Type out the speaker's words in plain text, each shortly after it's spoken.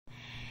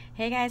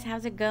Hey guys,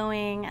 how's it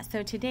going?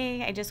 So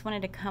today I just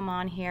wanted to come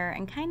on here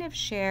and kind of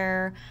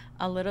share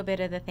a little bit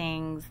of the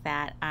things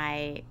that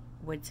I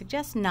would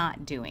suggest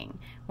not doing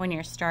when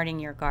you're starting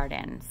your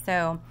garden.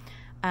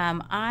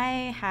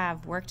 I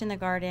have worked in the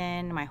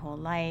garden my whole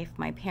life.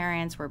 My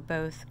parents were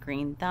both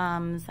green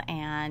thumbs,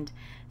 and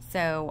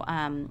so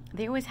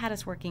they always had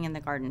us working in the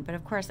garden. But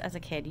of course, as a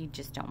kid, you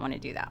just don't want to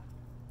do that.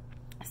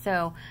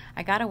 So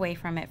I got away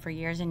from it for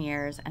years and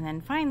years, and then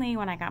finally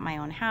when I got my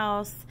own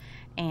house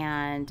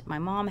and my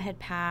mom had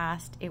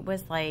passed, it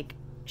was like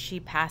she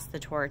passed the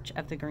torch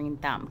of the green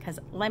thumb, because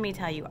let me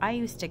tell you, I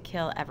used to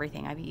kill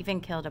everything. I've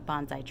even killed a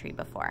bonsai tree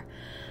before.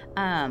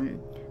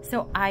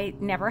 So I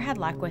never had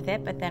luck with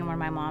it, but then when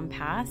my mom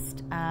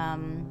passed,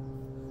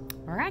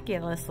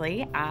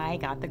 miraculously, I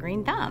got the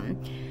green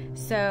thumb.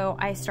 So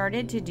I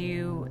started to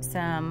do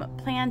some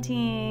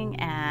planting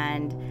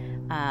and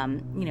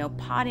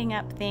potting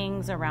up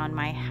things around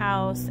my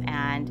house,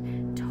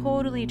 and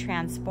totally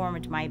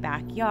transformed my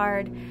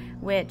backyard,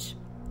 which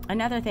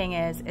another thing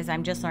is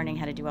I'm just learning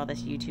how to do all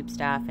this YouTube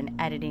stuff and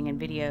editing and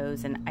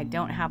videos, and I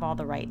don't have all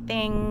the right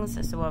things.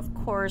 So of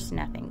course,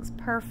 nothing's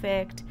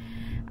perfect.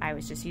 I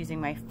was just using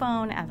my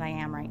phone as I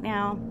am right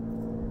now.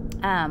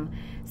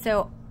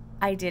 So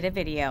I did a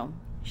video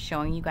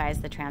showing you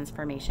guys the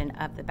transformation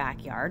of the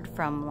backyard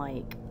from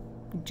like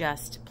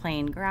just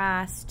plain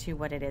grass to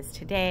what it is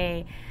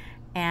today.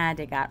 And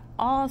it got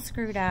all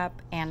screwed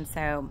up, and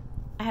so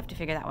I have to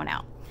figure that one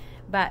out.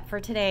 But for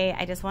today,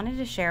 I just wanted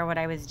to share what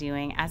I was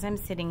doing as I'm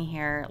sitting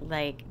here,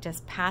 like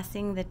just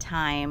passing the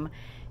time,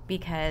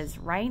 because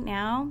right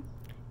now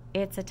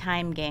it's a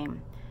time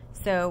game.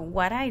 So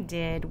what I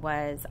did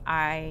was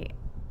I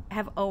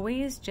have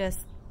always just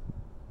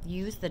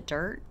used the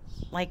dirt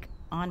like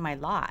on my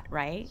lot,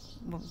 right?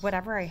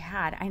 Whatever I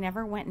had. I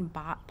never went and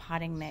bought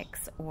potting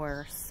mix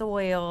or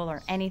soil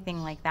or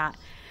anything like that.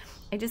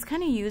 I just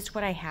kind of used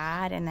what I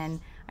had, and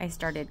then I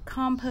started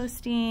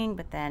composting,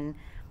 but then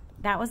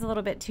that was a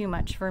little bit too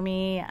much for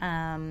me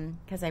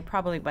because I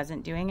probably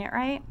wasn't doing it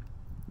right.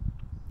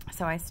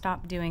 So I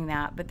stopped doing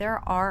that. But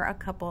there are a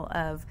couple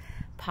of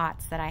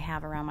pots that I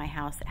have around my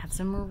house that have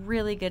some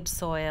really good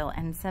soil,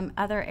 and some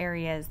other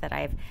areas that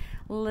I've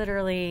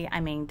literally,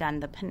 done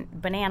the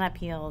banana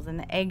peels and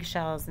the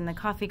eggshells and the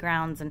coffee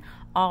grounds and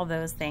all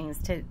those things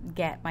to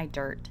get my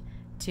dirt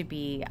to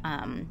be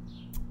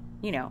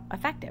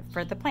effective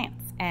for the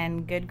plants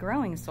and good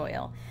growing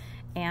soil.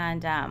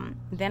 And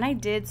then I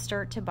did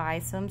start to buy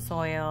some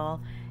soil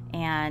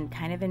and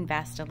kind of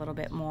invest a little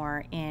bit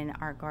more in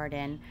our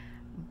garden,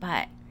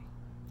 but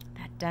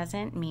that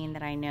doesn't mean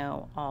that I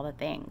know all the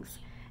things.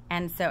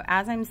 And so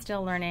as I'm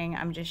still learning,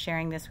 I'm just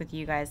sharing this with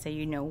you guys so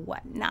you know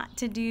what not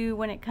to do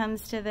when it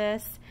comes to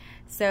this.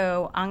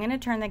 So I'm going to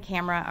turn the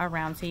camera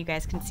around so you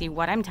guys can see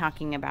what I'm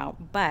talking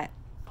about, but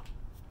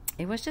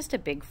it was just a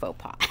big faux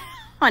pas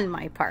on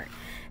my part.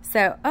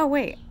 So, oh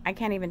wait, I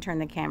can't even turn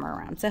the camera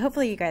around. So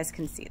hopefully you guys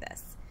can see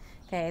this.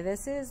 Okay,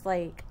 this is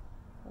like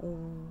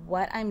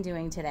what I'm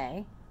doing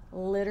today.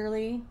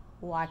 Literally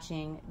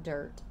watching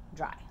dirt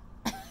dry.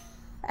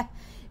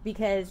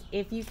 Because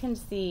if you can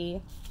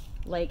see,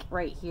 like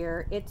right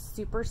here, it's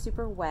super,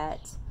 super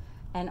wet.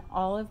 And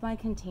all of my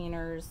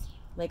containers,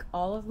 like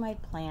all of my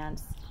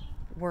plants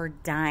were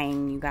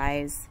dying, you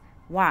guys.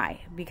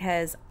 Why?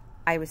 Because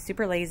I was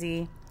super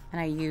lazy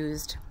and I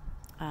used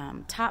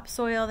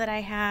topsoil that I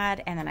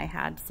had, and then I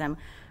had some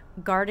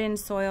garden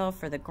soil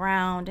for the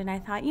ground, and I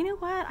thought, you know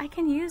what, I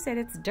can use it.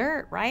 It's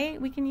dirt, right?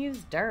 We can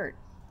use dirt.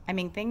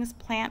 Things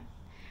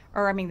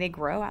they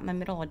grow out in the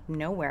middle of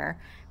nowhere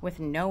with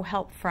no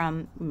help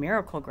from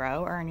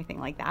Miracle-Gro or anything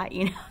like that,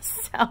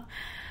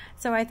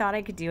 So I thought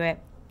I could do it.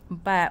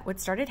 But what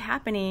started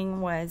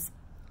happening was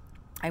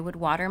I would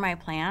water my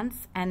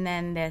plants, and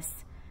then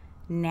this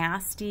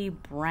nasty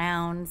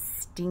brown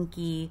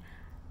stinky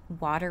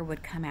water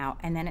would come out,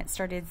 and then it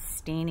started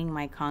staining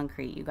my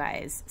concrete, you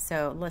guys.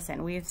 So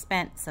listen, we've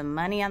spent some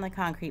money on the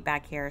concrete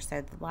back here,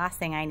 so the last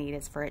thing I need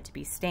is for it to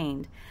be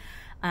stained,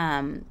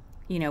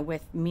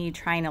 with me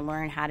trying to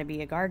learn how to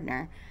be a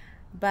gardener.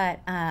 But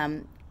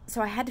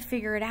so I had to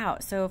figure it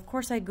out. So of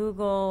course I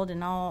Googled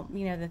and all,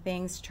 the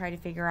things to try to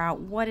figure out,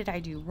 what did I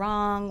do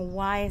wrong?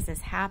 Why is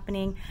this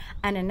happening?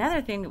 And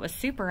another thing that was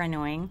super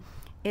annoying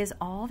is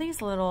all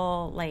these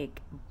little like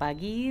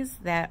buggies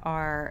that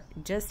are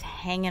just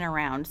hanging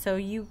around. So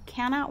you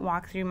cannot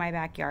walk through my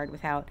backyard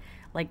without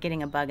like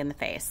getting a bug in the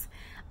face.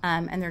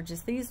 And they're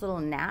just these little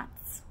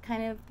gnats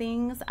kind of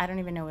things. I don't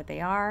even know what they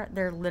are.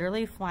 They're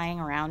literally flying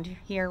around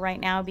here right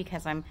now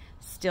because I'm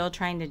still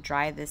trying to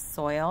dry this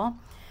soil,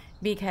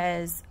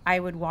 because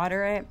I would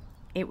water it.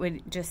 It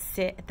would just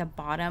sit at the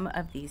bottom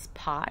of these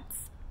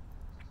pots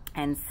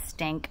and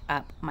stank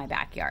up my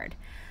backyard.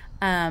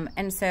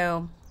 And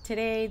so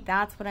today,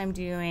 that's what I'm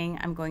doing.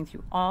 I'm going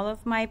through all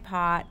of my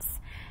pots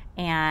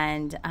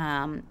and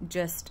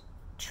just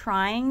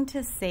trying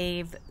to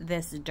save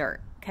this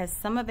dirt, because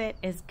some of it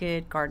is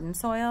good garden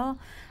soil.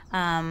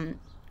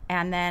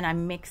 And then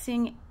I'm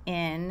mixing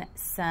in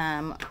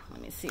some,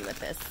 let me see what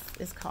this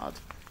is called,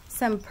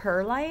 some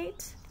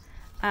perlite.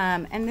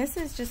 And this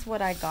is just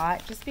what I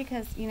got, just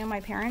because, you know,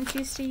 my parents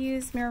used to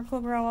use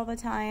Miracle-Gro all the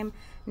time.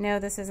 No,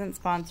 this isn't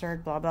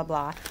sponsored, blah, blah,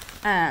 blah.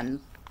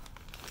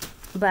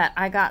 But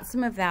I got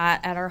some of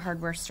that at our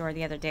hardware store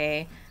the other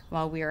day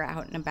while we were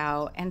out and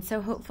about, and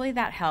so hopefully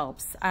that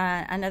helps.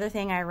 Another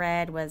thing I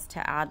read was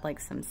to add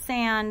like some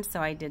sand, so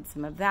I did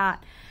some of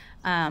that,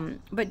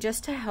 but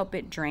just to help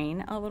it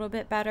drain a little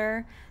bit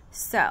better.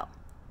 So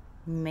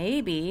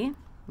maybe,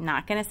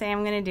 not gonna say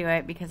I'm gonna do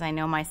it because I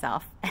know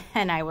myself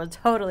and I will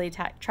totally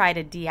try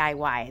to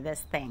DIY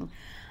this thing,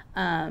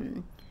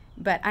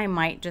 but I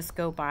might just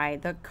go buy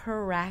the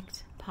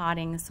correct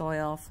potting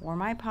soil for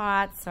my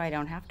pots so I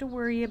don't have to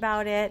worry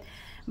about it.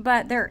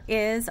 But there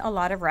is a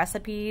lot of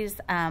recipes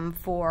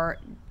for,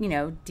 you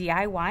know,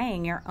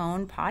 DIYing your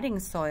own potting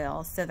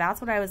soil. So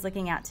that's what I was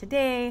looking at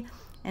today,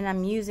 and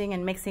I'm using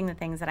and mixing the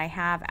things that I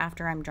have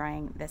after I'm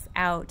drying this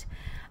out.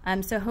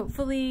 So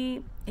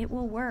hopefully it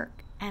will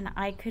work and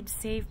I could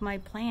save my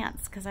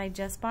plants, because I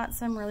just bought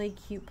some really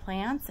cute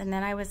plants and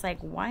then I was like,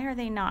 why are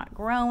they not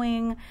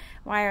growing?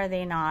 Why are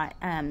they not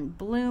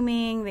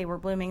blooming? They were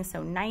blooming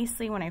so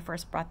nicely when I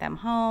first brought them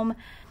home.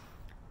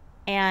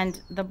 And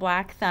the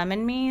black thumb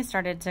in me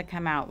started to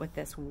come out with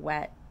this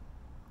wet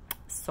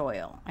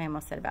soil. I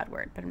almost said a bad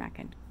word, but I'm not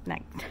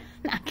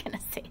gonna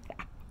say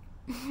that.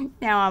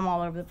 Now I'm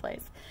all over the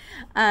place.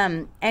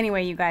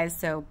 Anyway, you guys,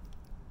 so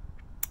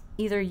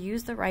either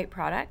use the right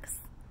products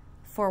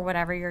for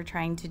whatever you're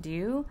trying to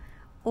do,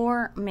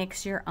 or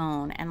mix your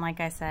own. And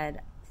like I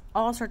said,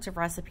 all sorts of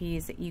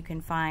recipes that you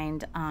can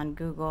find on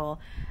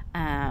Google,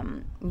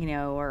 you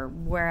know, or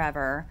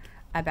wherever,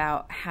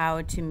 about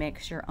how to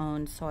mix your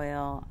own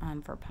soil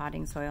for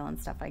potting soil and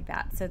stuff like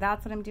that. So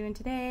that's what I'm doing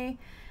today,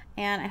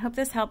 and I hope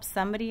this helps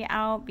somebody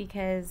out,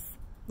 because,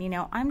 you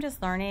know, I'm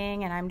just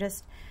learning and I'm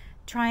just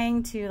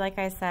trying to, like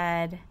I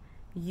said,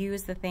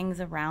 use the things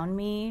around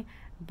me.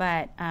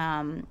 But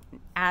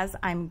as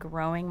I'm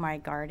growing my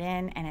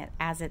garden and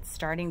as it's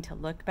starting to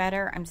look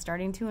better, I'm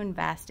starting to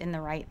invest in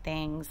the right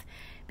things,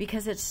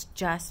 because it's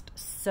just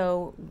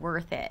so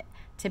worth it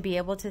to be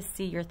able to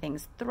see your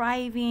things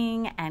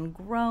thriving and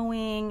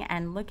growing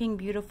and looking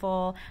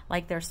beautiful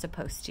like they're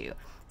supposed to.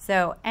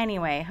 So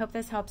anyway, hope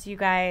this helps you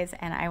guys,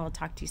 and I will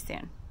talk to you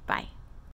soon. Bye.